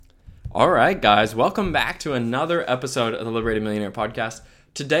All right, guys, welcome back to another episode of the Liberated Millionaire Podcast.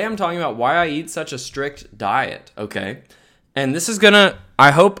 Today I'm talking about why I eat such a strict diet, okay? And this is gonna,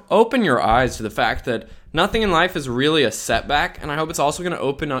 I hope, open your eyes to the fact that nothing in life is really a setback, and I hope it's also gonna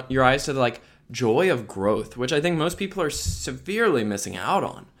open up your eyes to the, joy of growth, which I think most people are severely missing out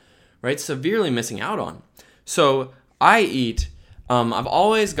on, right? Severely missing out on. So I eat, I've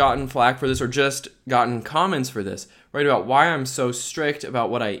always gotten flack for this or just gotten comments for this, right, about why I'm so strict about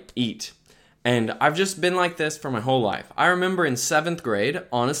what I eat. And I've just been like this for my whole life. I remember in 7th grade,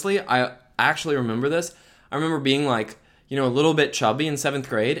 honestly, I actually remember this. I remember being a little bit chubby in 7th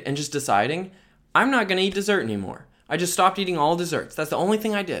grade and just deciding I'm not going to eat dessert anymore. I just stopped eating all desserts. That's the only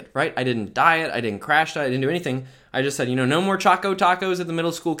thing I did, right? I didn't diet. I didn't crash diet. I didn't do anything. I just said, no more Choco Tacos at the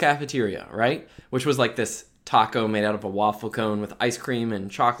middle school cafeteria, right? Which was like this taco made out of a waffle cone with ice cream and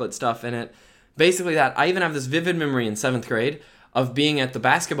chocolate stuff in it. Basically that. I even have this vivid memory in 7th grade of being at the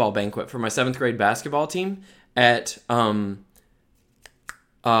basketball banquet for my 7th grade basketball team at,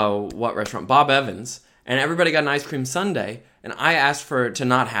 what restaurant? Bob Evans. And everybody got an ice cream sundae, and I asked to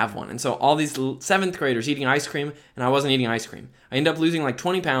not have one. And so all these 7th graders eating ice cream, and I wasn't eating ice cream. I ended up losing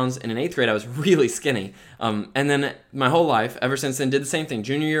 20 pounds, and in 8th grade I was really skinny. And then my whole life, ever since then, did the same thing.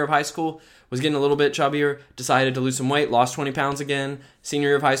 Junior year of high school, was getting a little bit chubbier, decided to lose some weight, lost 20 pounds again. Senior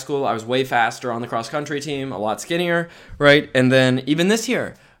year of high school, I was way faster on the cross-country team, a lot skinnier, right? And then even this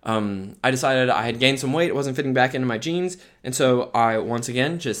year, I decided I had gained some weight, it wasn't fitting back into my jeans, and so I once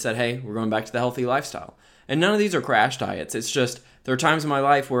again just said, hey, we're going back to the healthy lifestyle. And none of these are crash diets. It's just there are times in my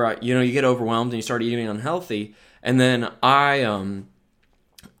life where you get overwhelmed and you start eating unhealthy, and then I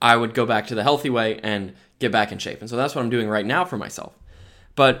would go back to the healthy way and get back in shape. And so that's what I'm doing right now for myself.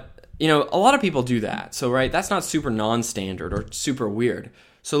 But a lot of people do that. So right, that's not super non-standard or super weird.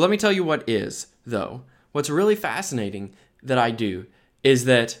 So let me tell you what is, though. What's really fascinating that I do is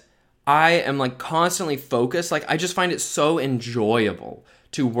that I am constantly focused. I just find it so enjoyable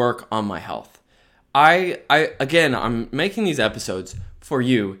to work on my health. I'm making these episodes for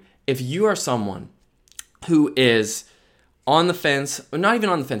you. If you are someone who is on the fence, or not even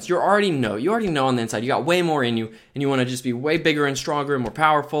on the fence, you already know on the inside, you got way more in you, and you want to just be way bigger and stronger and more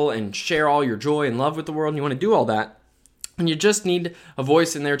powerful and share all your joy and love with the world, and you want to do all that, and you just need a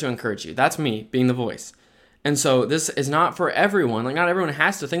voice in there to encourage you. That's me, being the voice. And so this is not for everyone. Not everyone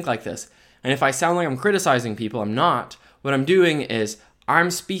has to think like this. And if I sound like I'm criticizing people, I'm not. What I'm doing is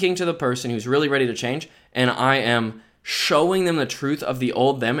I'm speaking to the person who's really ready to change, and I am showing them the truth of the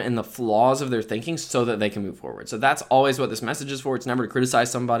old them and the flaws of their thinking so that they can move forward. So that's always what this message is for. It's never to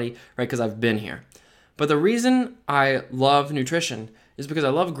criticize somebody, right? Because I've been here. But the reason I love nutrition is because I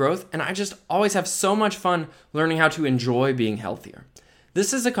love growth, and I just always have so much fun learning how to enjoy being healthier.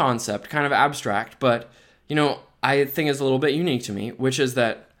 This is a concept, kind of abstract, but I think is a little bit unique to me, which is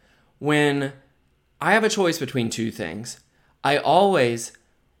that when I have a choice between two things, I always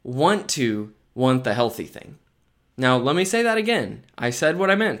want the healthy thing. Now, let me say that again. I said what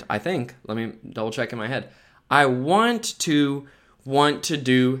I meant, I think. Let me double check in my head. I want to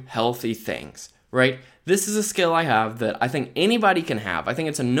do healthy things, right? This is a skill I have that I think anybody can have. I think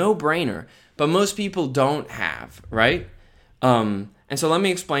it's a no-brainer, but most people don't have, right? And so let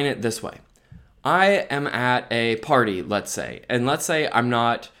me explain it this way. I am at a party, let's say, and let's say I'm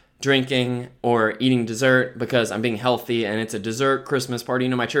not drinking or eating dessert because I'm being healthy and it's a dessert Christmas party.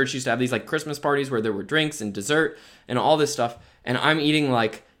 My church used to have these Christmas parties where there were drinks and dessert and all this stuff, and I'm eating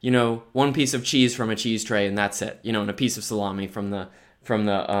one piece of cheese from a cheese tray and that's it, and a piece of salami from the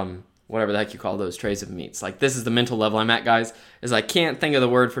whatever the heck you call those trays of meats. This is the mental level I'm at, guys, is I can't think of the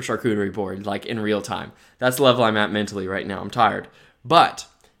word for charcuterie board in real time. That's the level I'm at mentally right now. I'm tired. But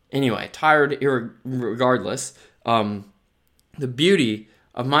anyway, tired regardless. The beauty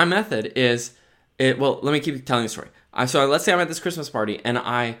of my method is, let me keep telling the story. So let's say I'm at this Christmas party and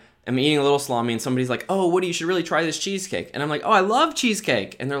I am eating a little salami and somebody's like, oh, Woody, you should really try this cheesecake. And I'm like, oh, I love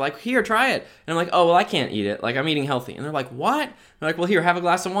cheesecake. And they're like, here, try it. And I'm like, oh, well, I can't eat it. I'm eating healthy. And they're like, what? And they're like, well, here, have a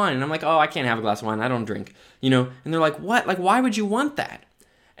glass of wine. And I'm like, oh, I can't have a glass of wine. I don't drink, And they're like, what? Why would you want that?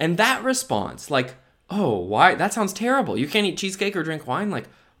 And that response, oh, why? That sounds terrible. You can't eat cheesecake or drink wine?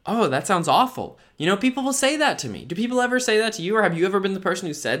 Oh, that sounds awful. People will say that to me. Do people ever say that to you, or have you ever been the person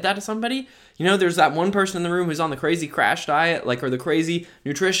who said that to somebody? There's that one person in the room who's on the crazy crash diet, or the crazy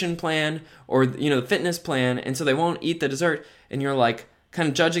nutrition plan, or, the fitness plan, and so they won't eat the dessert, and you're, kind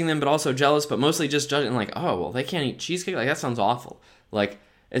of judging them, but also jealous, but mostly just judging, oh, well, they can't eat cheesecake? That sounds awful.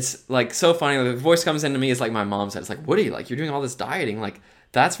 It's, so funny. The voice comes into me, it's like my mom said. It's Woody, you're doing all this dieting.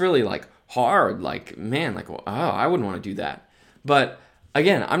 That's really, hard. Man, oh, I wouldn't want to do that. But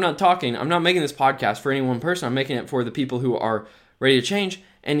again, I'm not making this podcast for any one person. I'm making it for the people who are ready to change.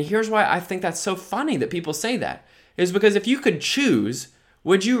 And here's why I think that's so funny that people say that, is because if you could choose,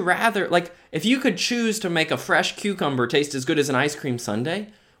 would you rather, like, if you could choose to make a fresh cucumber taste as good as an ice cream sundae,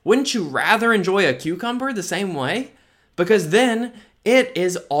 wouldn't you rather enjoy a cucumber the same way? Because then it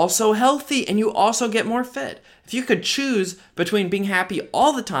is also healthy and you also get more fit. If you could choose between being happy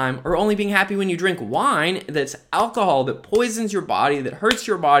all the time or only being happy when you drink wine that's alcohol, that poisons your body, that hurts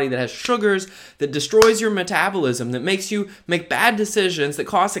your body, that has sugars, that destroys your metabolism, that makes you make bad decisions, that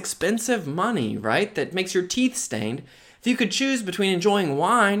costs expensive money, right? That makes your teeth stained. If you could choose between enjoying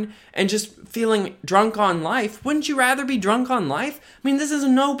wine and just feeling drunk on life, wouldn't you rather be drunk on life? I mean, this is a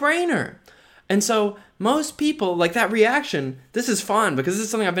no-brainer. And so most people, like that reaction, this is fun because this is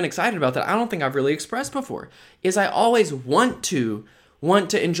something I've been excited about that I don't think I've really expressed before, is I always want to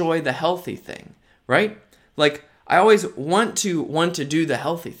enjoy the healthy thing, right? Like I always want to do the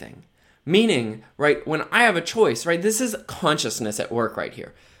healthy thing. Meaning, right, when I have a choice, right, this is consciousness at work right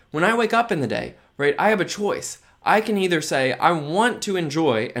here. When I wake up in the day, right, I have a choice. I can either say, I want to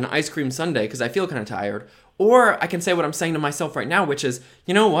enjoy an ice cream sundae because I feel kind of tired, or I can say what I'm saying to myself right now, which is,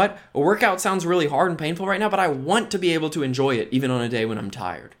 you know what? A workout sounds really hard and painful right now, but I want to be able to enjoy it even on a day when I'm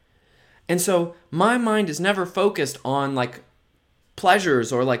tired. And so my mind is never focused on like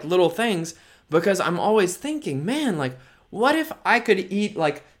pleasures or like little things because I'm always thinking, man, like, what if I could eat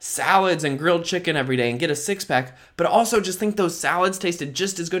like salads and grilled chicken every day and get a six-pack, but also just think those salads tasted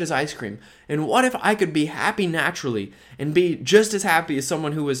just as good as ice cream? And what if I could be happy naturally and be just as happy as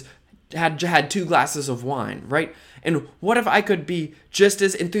someone who had 2 glasses of wine, right? And what if I could be just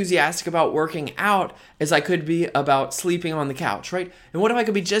as enthusiastic about working out as I could be about sleeping on the couch, right? And what if I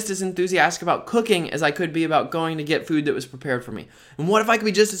could be just as enthusiastic about cooking as I could be about going to get food that was prepared for me? And what if I could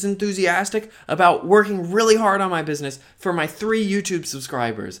be just as enthusiastic about working really hard on my business for my 3 YouTube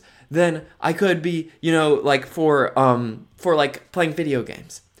subscribers than I could be, like for like playing video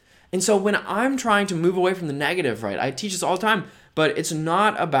games? And so when I'm trying to move away from the negative, right, I teach this all the time, but it's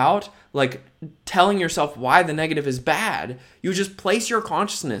not about like telling yourself why the negative is bad. You just place your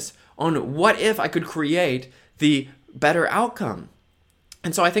consciousness on what if I could create the better outcome.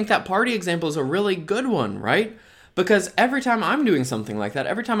 And so I think that party example is a really good one, right? Because every time I'm doing something like that,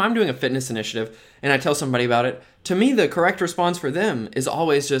 every time I'm doing a fitness initiative and I tell somebody about it, to me, the correct response for them is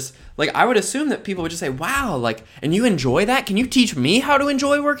always just like, I would assume that people would just say, wow, like, and you enjoy that? Can you teach me how to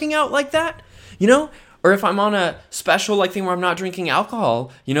enjoy working out like that? Or if I'm on a special like thing where I'm not drinking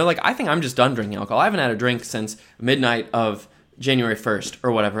alcohol, like I think I'm just done drinking alcohol. I haven't had a drink since midnight of January 1st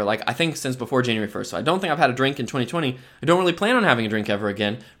or whatever. Like I think since before January 1st. So I don't think I've had a drink in 2020. I don't really plan on having a drink ever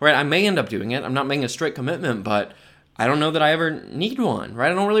again, right? I may end up doing it. I'm not making a strict commitment, but I don't know that I ever need one,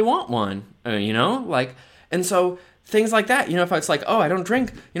 right? I don't really want one, and so things like that, if it's like, oh, I don't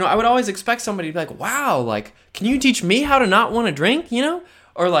drink, I would always expect somebody to be like, wow, like, can you teach me how to not want to drink,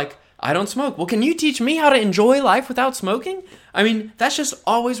 or like, I don't smoke. Well, can you teach me how to enjoy life without smoking? I mean, that's just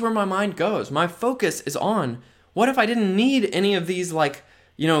always where my mind goes. My focus is on, what if I didn't need any of these, like,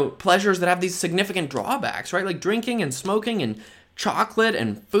 pleasures that have these significant drawbacks, right? Like drinking and smoking and chocolate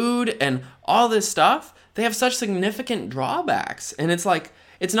and food and all this stuff, they have such significant drawbacks. And it's like,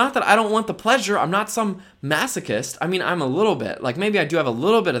 it's not that I don't want the pleasure. I'm not some masochist. I mean, I'm a little bit. Like, maybe I do have a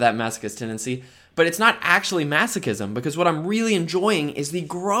little bit of that masochist tendency, but it's not actually masochism, because what I'm really enjoying is the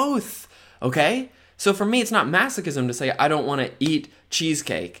growth, okay? So for me, it's not masochism to say I don't want to eat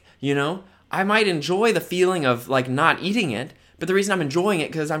cheesecake, I might enjoy the feeling of, like, not eating it, but the reason I'm enjoying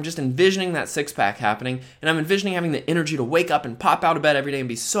it because I'm just envisioning that six-pack happening, and I'm envisioning having the energy to wake up and pop out of bed every day and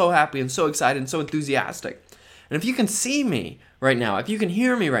be so happy and so excited and so enthusiastic. And if you can see me right now, if you can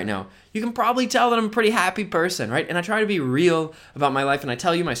hear me right now, you can probably tell that I'm a pretty happy person, right? And I try to be real about my life, and I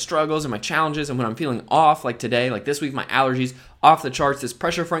tell you my struggles and my challenges, and when I'm feeling off, like today, like this week, my allergies off the charts, this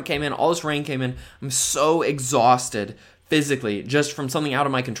pressure front came in, all this rain came in, I'm so exhausted physically just from something out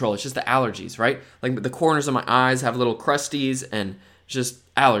of my control. It's just the allergies, right? Like the corners of my eyes have little crusties and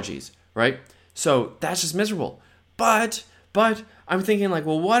just allergies, right? So that's just miserable. But I'm thinking like,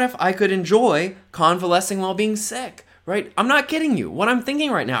 well, what if I could enjoy convalescing while being sick, right? I'm not kidding you. What I'm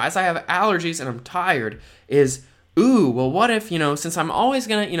thinking right now as I have allergies and I'm tired is, well, what if, since I'm always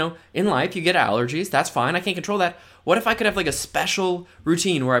gonna, in life you get allergies, that's fine, I can't control that. What if I could have like a special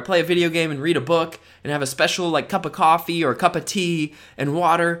routine where I play a video game and read a book and have a special like cup of coffee or a cup of tea and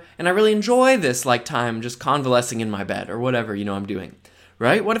water, and I really enjoy this like time just convalescing in my bed or whatever, I'm doing,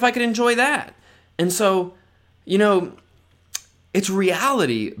 right? What if I could enjoy that? And so, It's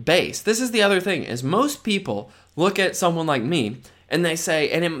reality based. This is the other thing, is most people look at someone like me and they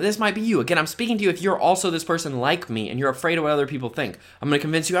say, this might be you. Again, I'm speaking to you if you're also this person like me and you're afraid of what other people think. I'm going to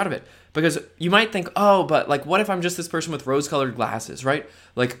convince you out of it. Because you might think, oh, but like, what if I'm just this person with rose-colored glasses, right?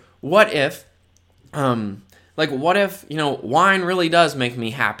 Like, what if, wine really does make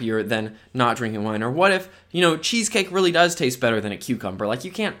me happier than not drinking wine? Or what if, cheesecake really does taste better than a cucumber? Like,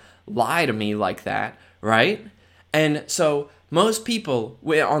 you can't lie to me like that, right? And so most people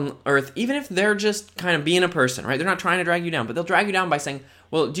on earth, even if they're just kind of being a person, right? They're not trying to drag you down, but they'll drag you down by saying,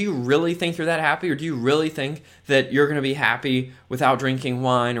 well, do you really think you're that happy? Or do you really think that you're going to be happy without drinking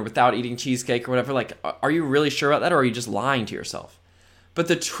wine or without eating cheesecake or whatever? Like, are you really sure about that, or are you just lying to yourself? But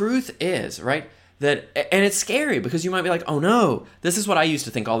the truth is, right, and it's scary because you might be like, oh no, this is what I used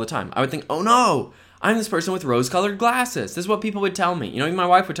to think all the time. I would think, oh no, I'm this person with rose-colored glasses. This is what people would tell me. Even my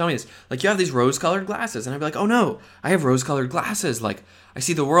wife would tell me this. Like, you have these rose-colored glasses. And I'd be like, oh no, I have rose-colored glasses. Like, I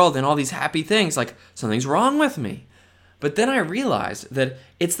see the world and all these happy things. Like, something's wrong with me. But then I realized that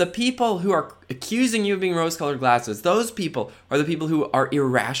it's the people who are accusing you of being rose-colored glasses. Those people are the people who are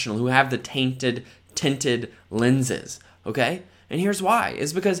irrational, who have the tinted lenses, okay? And here's why.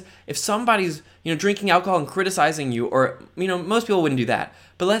 It's because if somebody's, drinking alcohol and criticizing you, or, most people wouldn't do that.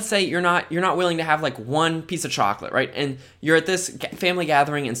 But let's say you're not willing to have like one piece of chocolate, right? And you're at this family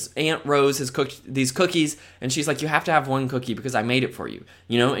gathering and Aunt Rose has cooked these cookies and she's like, you have to have one cookie because I made it for you,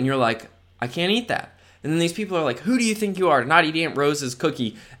 and you're like, I can't eat that. And then these people are like, who do you think you are to not eat Aunt Rose's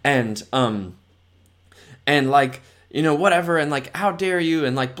cookie? And whatever, and like, how dare you,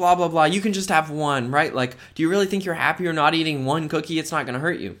 and like, blah, blah, blah, you can just have one, right? Like, do you really think you're happier not eating one cookie? It's not going to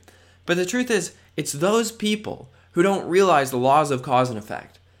hurt you. But the truth is, it's those people who don't realize the laws of cause and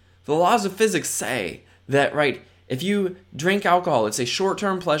effect. The laws of physics say that, right, if you drink alcohol, it's a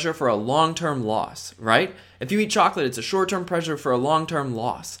short-term pleasure for a long-term loss, right? If you eat chocolate, it's a short-term pleasure for a long-term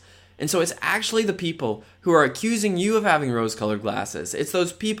loss. And so it's actually the people who are accusing you of having rose-colored glasses. It's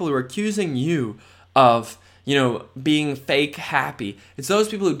those people who are accusing you of, being fake happy. It's those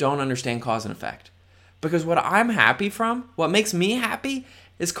people who don't understand cause and effect. Because what I'm happy from, what makes me happy,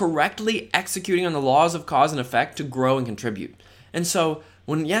 is correctly executing on the laws of cause and effect to grow and contribute. And so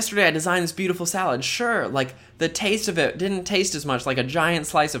when yesterday I designed this beautiful salad, sure, like the taste of it didn't taste as much like a giant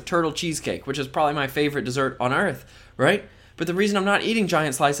slice of turtle cheesecake, which is probably my favorite dessert on earth, right? But the reason I'm not eating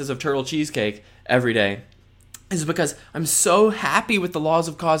giant slices of turtle cheesecake every day is because I'm so happy with the laws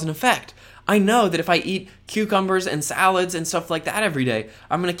of cause and effect. I know that if I eat cucumbers and salads and stuff like that every day,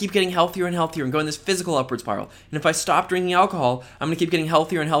 I'm going to keep getting healthier and healthier and go in this physical upward spiral. And if I stop drinking alcohol, I'm going to keep getting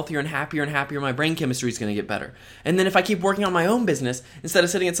healthier and healthier and happier. My brain chemistry is going to get better. And then if I keep working on my own business, instead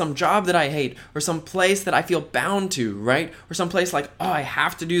of sitting at some job that I hate or some place that I feel bound to, right? Or some place like, oh, I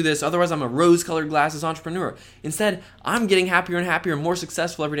have to do this, otherwise I'm a rose-colored glasses entrepreneur. Instead, I'm getting happier and more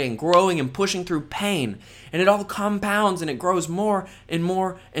successful every day and growing and pushing through pain. And it all compounds and it grows more and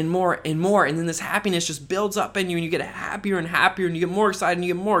more and more and more. And then this happiness just builds up in you and you get happier and happier and you get more excited and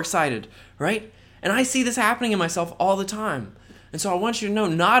you get more excited, right? And I see this happening in myself all the time. And so I want you to know,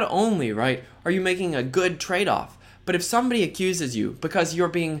 not only, right, are you making a good trade-off, but if somebody accuses you because you're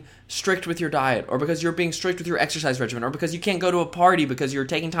being strict with your diet, or because you're being strict with your exercise regimen, or because you can't go to a party because you're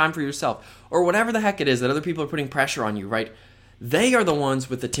taking time for yourself, or whatever the heck it is that other people are putting pressure on you, right? They are the ones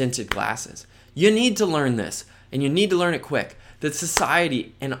with the tinted glasses. You need to learn this, and you need to learn it quick. That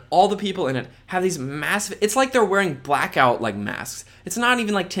society and all the people in it have these massive... It's like they're wearing blackout like masks. It's not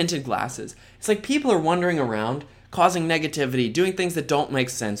even like tinted glasses. It's like people are wandering around, causing negativity, doing things that don't make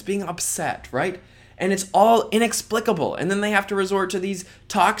sense, being upset, right? And it's all inexplicable. And then they have to resort to these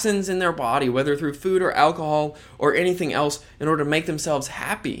toxins in their body, whether through food or alcohol or anything else, in order to make themselves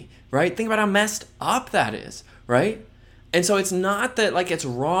happy, right? Think about how messed up that is, right? And so it's not that like it's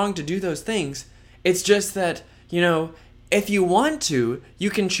wrong to do those things. It's just that, if you want to, you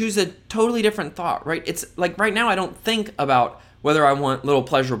can choose a totally different thought, right? It's like right now I don't think about whether I want little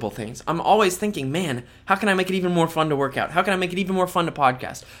pleasurable things. I'm always thinking, man, how can I make it even more fun to work out? How can I make it even more fun to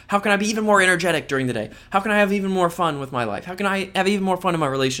podcast? How can I be even more energetic during the day? How can I have even more fun with my life? How can I have even more fun in my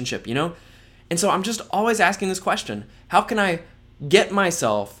relationship, And so I'm just always asking this question. How can I get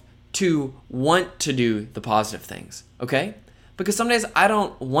myself to want to do the positive things, okay? Because some days I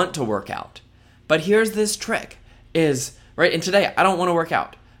don't want to work out. But here's this trick is, right, and today I don't want to work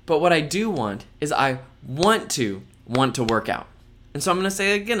out. But what I do want is I want to work out. And so I'm going to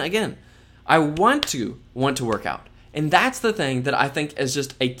say again, I want to work out. And that's the thing that I think is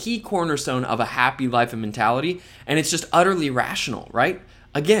just a key cornerstone of a happy life and mentality. And it's just utterly rational, right?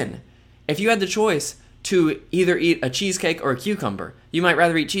 Again, if you had the choice to either eat a cheesecake or a cucumber, you might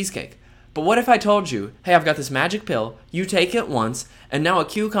rather eat cheesecake. But what if I told you, hey, I've got this magic pill, You take it once, and now a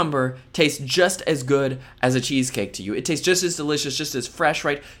cucumber tastes just as good as a cheesecake to you. It tastes just as delicious, just as fresh,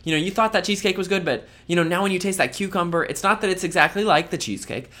 right? You thought that cheesecake was good, but, now when you taste that cucumber, it's not that it's exactly like the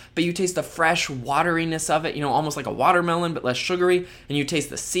cheesecake, but you taste the fresh wateriness of it, almost like a watermelon, but less sugary, and you taste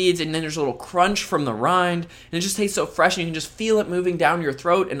the seeds, and then there's a little crunch from the rind, and it just tastes so fresh, and you can just feel it moving down your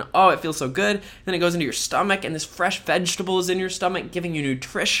throat, and it feels so good. And then it goes into your stomach, and this fresh vegetable is in your stomach, giving you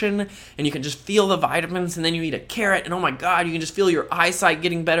nutrition, and you can just feel the vitamins, and then you eat a carrot, and oh my God, you can just feel your eyesight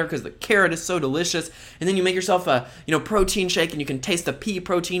getting better because the carrot is so delicious. And then you make yourself a protein shake, and you can taste the pea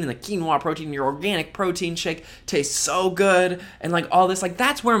protein and the quinoa protein, and your organic protein shake tastes so good, and like all this, like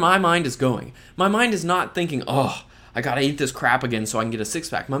that's where my mind is going. My mind is not thinking, oh, I gotta eat this crap again so I can get a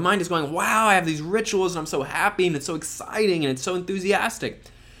six-pack. My mind is going, wow, I have these rituals and I'm so happy and it's so exciting and it's so enthusiastic.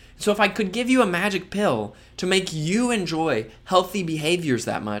 So if I could give you a magic pill to make you enjoy healthy behaviors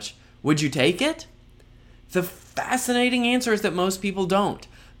that much, would you take it? The fascinating answer is that most people don't,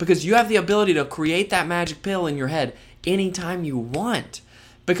 because you have the ability to create that magic pill in your head anytime you want.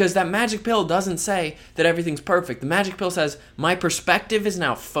 Because that magic pill doesn't say that everything's perfect. The magic pill says, my perspective is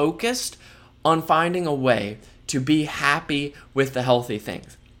now focused on finding a way to be happy with the healthy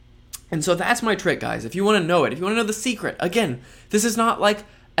things. And so that's my trick, guys. If you want to know it, if you want to know the secret, again, this is not like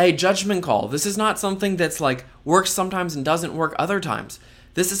a judgment call. This is not something that's like works sometimes and doesn't work other times.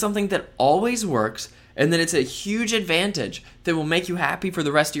 This is something that always works, and that it's a huge advantage that will make you happy for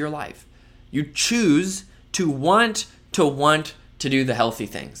the rest of your life. You choose to want to do the healthy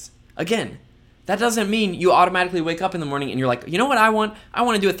things. Again, that doesn't mean you automatically wake up in the morning and you're like, you know what I want? I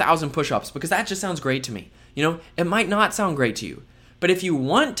want to do 1,000 push-ups because that just sounds great to me. It might not sound great to you. But if you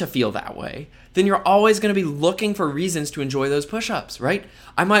want to feel that way, then you're always going to be looking for reasons to enjoy those push-ups, right?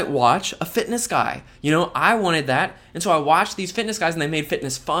 I might watch a fitness guy. I wanted that. And so I watched these fitness guys and they made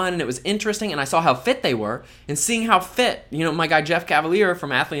fitness fun and it was interesting and I saw how fit they were. And seeing how fit, my guy Jeff Cavaliere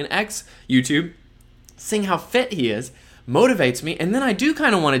from Athlete X YouTube, seeing how fit he is motivates me. And then I do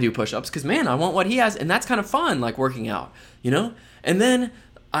kind of want to do push-ups because, man, I want what he has. And that's kind of fun, like working out, And then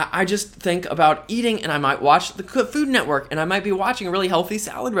I just think about eating and I might watch the Food Network and I might be watching a really healthy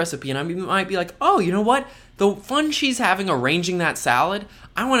salad recipe and I might be like, oh, you know what? The fun she's having arranging that salad,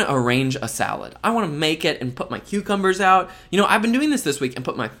 I want to arrange a salad. I want to make it and put my cucumbers out. I've been doing this week and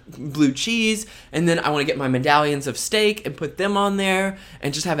put my blue cheese and then I want to get my medallions of steak and put them on there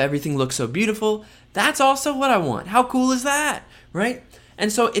and just have everything look so beautiful. That's also what I want. How cool is that, right?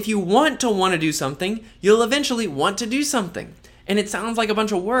 And so if you want to do something, you'll eventually want to do something. And it sounds like a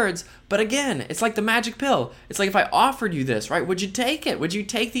bunch of words, but again, it's like the magic pill. It's like if I offered you this, right? Would you take it? Would you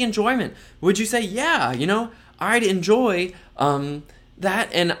take the enjoyment? Would you say, yeah, I'd enjoy that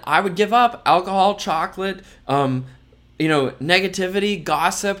and I would give up alcohol, chocolate, negativity,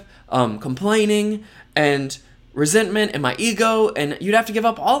 gossip, complaining, and resentment, and my ego, and you'd have to give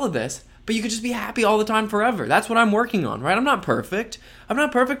up all of this. But you could just be happy all the time forever. That's what I'm working on, right? I'm not perfect,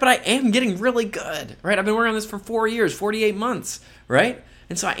 but I am getting really good, right? I've been working on this for 4 years, 48 months, right?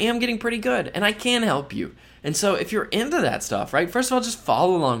 And so I am getting pretty good, and I can help you. And so if you're into that stuff, right, first of all, just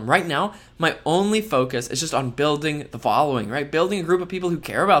follow along. Right now, my only focus is just on building the following, right? Building a group of people who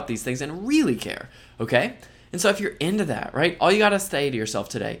care about these things and really care, okay? And so if you're into that, right, all you got to say to yourself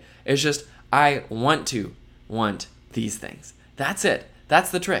today is just, I want these things. That's it.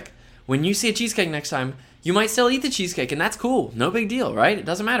 That's the trick. When you see a cheesecake next time, you might still eat the cheesecake, and that's cool. No big deal, right? It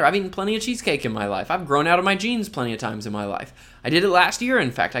doesn't matter. I've eaten plenty of cheesecake in my life. I've grown out of my jeans plenty of times in my life. I did it last year,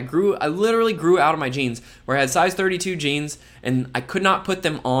 in fact. I literally grew out of my jeans, where I had size 32 jeans, and I could not put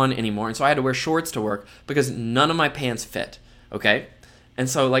them on anymore, and so I had to wear shorts to work because none of my pants fit, okay? And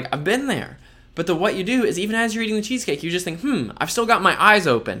so, I've been there. But what you do is, even as you're eating the cheesecake, you just think, I've still got my eyes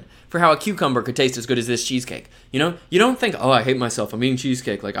open for how a cucumber could taste as good as this cheesecake. You don't think, oh, I hate myself, I'm eating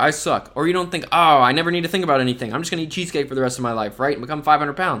cheesecake, I suck. Or you don't think, oh, I never need to think about anything, I'm just going to eat cheesecake for the rest of my life, right, and become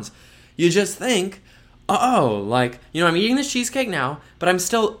 500 pounds. You just think, I'm eating this cheesecake now, but I'm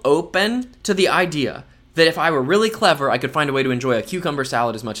still open to the idea that if I were really clever, I could find a way to enjoy a cucumber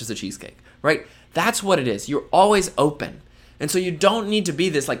salad as much as a cheesecake, right? That's what it is. You're always open. And so you don't need to be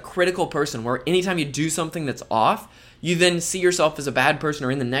this critical person where anytime you do something that's off, you then see yourself as a bad person or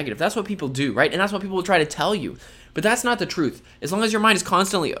in the negative. That's what people do, right? And that's what people will try to tell you. But that's not the truth. As long as your mind is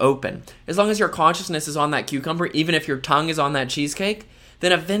constantly open, as long as your consciousness is on that cucumber, even if your tongue is on that cheesecake,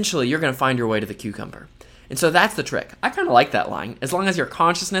 then eventually you're going to find your way to the cucumber. And so that's the trick. I kind of like that line. As long as your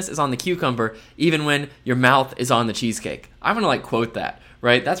consciousness is on the cucumber, even when your mouth is on the cheesecake. I'm going to quote that,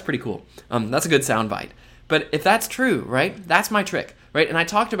 right? That's pretty cool. That's a good soundbite. But if that's true, right, that's my trick, right? And I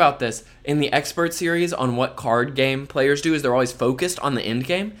talked about this in the expert series on what card game players do is they're always focused on the end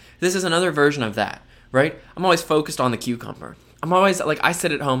game. This is another version of that, right? I'm always focused on the cucumber. I'm always, like, I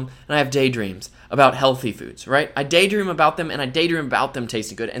sit at home and I have daydreams about healthy foods, right? I daydream about them and I daydream about them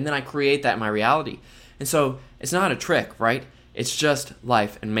tasting good, and then I create that in my reality. And so it's not a trick, right? It's just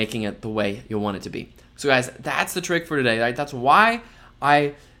life and making it the way you want it to be. So guys, that's the trick for today, right? That's why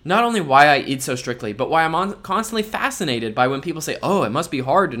not only why I eat so strictly, but why I'm constantly fascinated by when people say, oh, it must be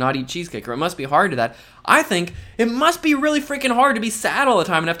hard to not eat cheesecake, or it must be hard to that. I think it must be really freaking hard to be sad all the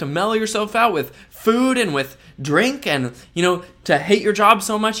time and have to mellow yourself out with food and with drink and, to hate your job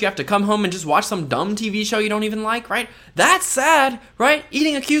so much you have to come home and just watch some dumb TV show you don't even like, right? That's sad, right?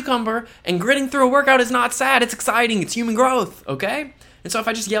 Eating a cucumber and gritting through a workout is not sad. It's exciting. It's human growth, okay? And so if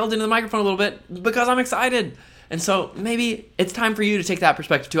I just yelled into the microphone a little bit, because I'm excited. And so maybe it's time for you to take that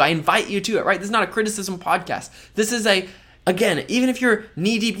perspective too. I invite you to it, right? This is not a criticism podcast. This is again, even if you're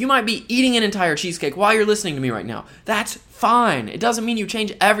knee deep, you might be eating an entire cheesecake while you're listening to me right now. That's fine. It doesn't mean you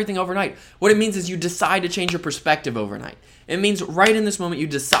change everything overnight. What it means is you decide to change your perspective overnight. It means right in this moment, you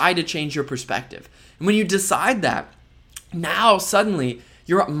decide to change your perspective. And when you decide that, now suddenly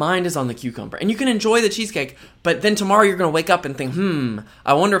your mind is on the cucumber. And you can enjoy the cheesecake, but then tomorrow you're going to wake up and think,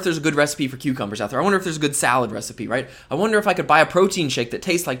 I wonder if there's a good recipe for cucumbers out there. I wonder if there's a good salad recipe, right? I wonder if I could buy a protein shake that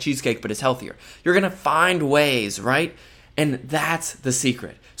tastes like cheesecake but is healthier. You're going to find ways, right? And that's the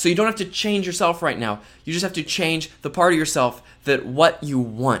secret. So you don't have to change yourself right now. You just have to change the part of yourself that what you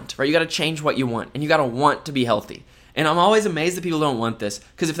want, right? You got to change what you want, and you got to want to be healthy. And I'm always amazed that people don't want this,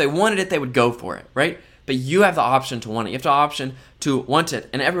 because if they wanted it, they would go for it, right? But you have the option to want it. You have the option to want it,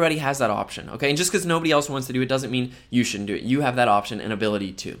 and everybody has that option, okay? And just because nobody else wants to do it doesn't mean you shouldn't do it. You have that option and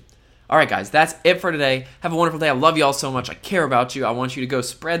ability too. All right, guys, that's it for today. Have a wonderful day. I love you all so much. I care about you. I want you to go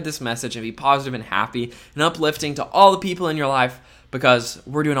spread this message and be positive and happy and uplifting to all the people in your life, because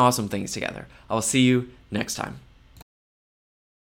we're doing awesome things together. I will see you next time.